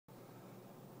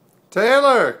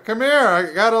Taylor, come here.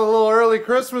 I got a little early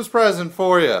Christmas present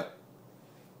for you.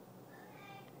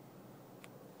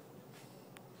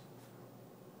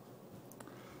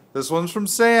 This one's from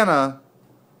Santa.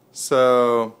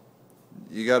 So,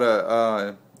 you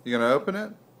gonna open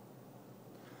it?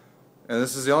 And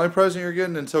this is the only present you're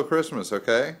getting until Christmas,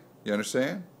 okay? You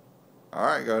understand?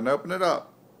 Alright, go ahead and open it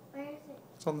up. Where is it?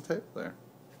 It's on the table there.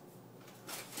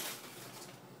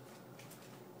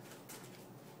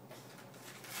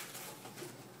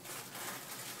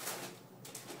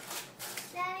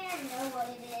 Daddy, I know what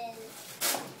it is.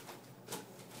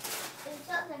 It's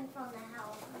something from the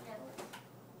house. I know it.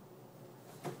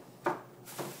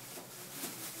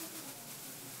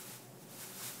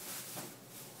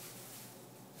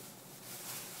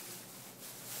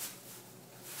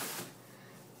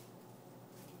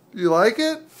 You like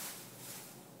it?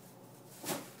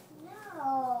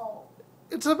 No.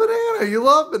 It's a banana. You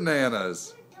love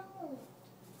bananas. I don't.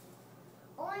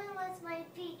 Only unless my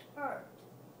feet hurt.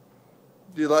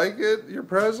 Do you like it? Your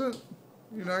present?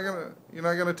 You're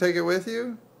not gonna take it with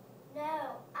you?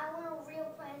 No, I want a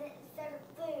real present instead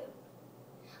of food.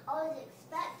 I was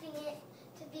expecting it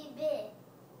to be big.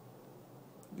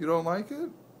 You don't like it?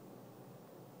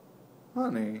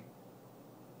 Honey.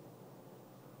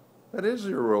 That is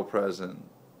your real present.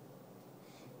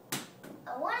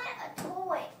 I wanted a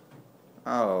toy.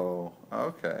 Oh,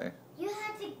 okay. You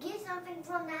had to get something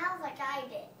from the house like I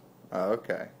did.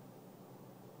 Okay.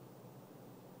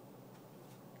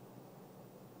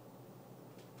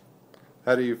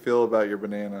 How do you feel about your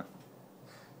banana?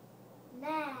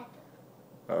 Mad.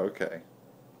 Okay.